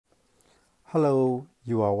Hello,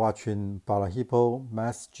 you are watching Balahippo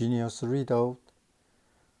Math Genius Riddle.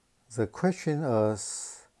 The question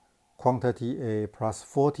is quantity a plus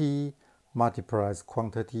 40 multiplies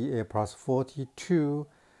quantity a plus 42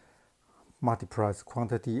 multiplies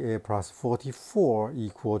quantity a plus 44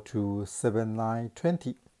 equal to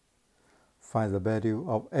 7920. Find the value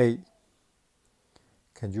of a.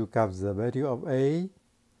 Can you get the value of a?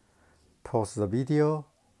 Pause the video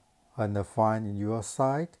and find in your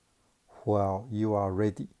side while you are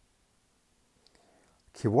ready.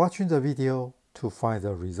 Keep watching the video to find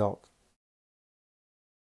the result.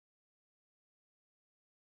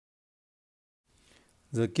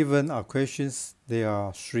 The given equations, there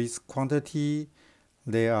are three quantities.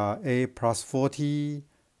 There are a plus 40,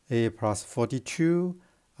 a plus 42,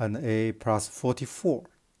 and a plus 44.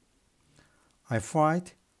 I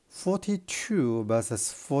find 42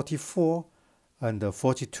 versus 44 and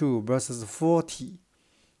 42 versus 40.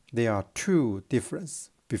 There are two differences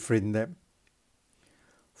between them.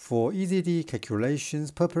 For easy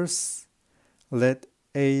calculations purpose, let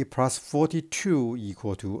a plus 42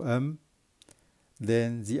 equal to m.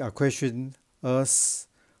 Then the equation is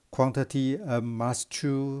quantity m minus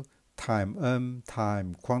 2 times m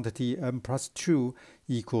times quantity m plus 2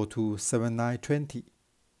 equal to 7920.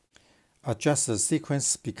 Adjust the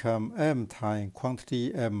sequence become m times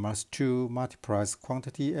quantity m minus 2 multiplies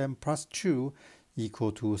quantity m plus 2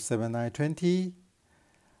 equal to 7920.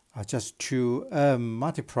 Adjust to m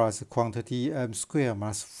multiplies quantity m squared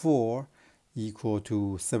minus 4 equal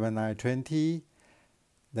to 7920.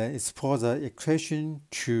 Then export the equation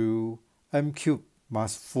to m cubed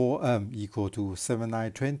minus 4m equal to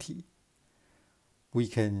 7920. We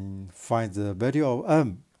can find the value of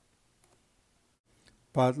m.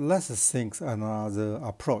 But let's think another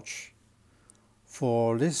approach.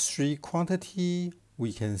 For these three quantities,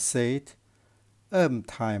 we can set m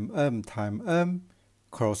times m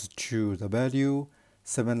close to the value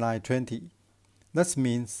 7920. That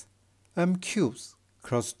means m cubed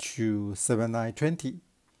close to 7920.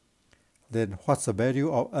 Then what's the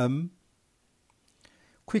value of m?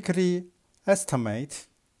 Quickly estimate.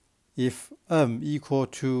 If m equal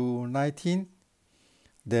to 19,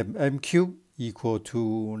 then m cubed equal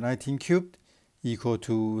to 19 cubed equal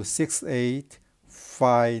to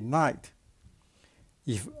 6859.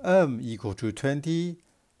 If m equal to 20,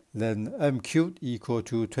 then m cubed equal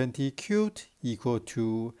to 20 cubed equal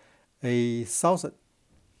to 1000.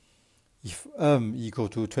 If m equal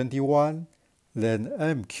to 21, then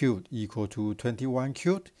m cubed equal to 21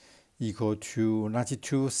 cubed equal to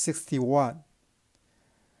 9261.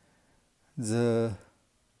 The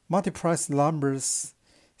multiplied numbers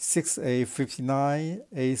 6859,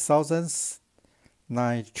 8000,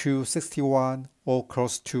 9261 all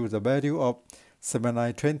close to the value of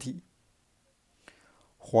 7920.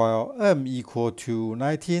 While m equal to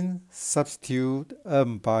 19, substitute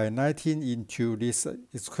m by 19 into these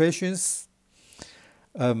equations.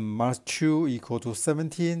 M minus 2 equal to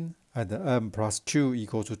 17 and m plus 2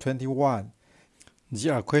 equal to 21.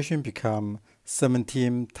 The equation becomes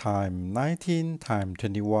 17 times 19 times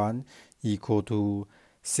 21 equal to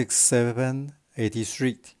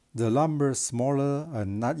 6783. The number smaller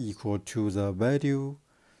and not equal to the value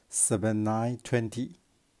 7920.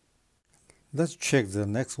 Let's check the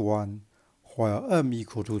next one. While m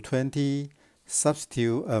equal to 20,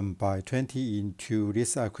 substitute m by 20 into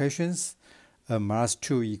these equations. M minus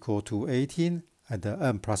 2 equal to 18 and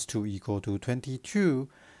m plus 2 equal to 22.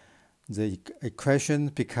 The equation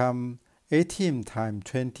becomes 18 times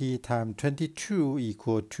 20 times 22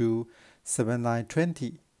 equal to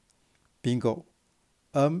 7920. Bingo!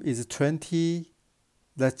 M is 20.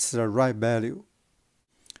 That's the right value.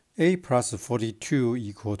 A plus 42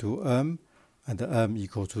 equal to m and m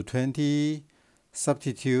equal to 20.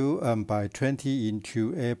 Substitute m by 20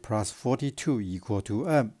 into a plus 42 equal to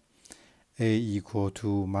m. A equal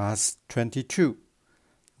to minus 22.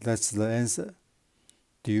 That's the answer.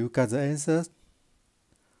 Do you get the answer?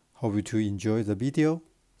 Hope you to enjoy the video.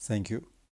 Thank you.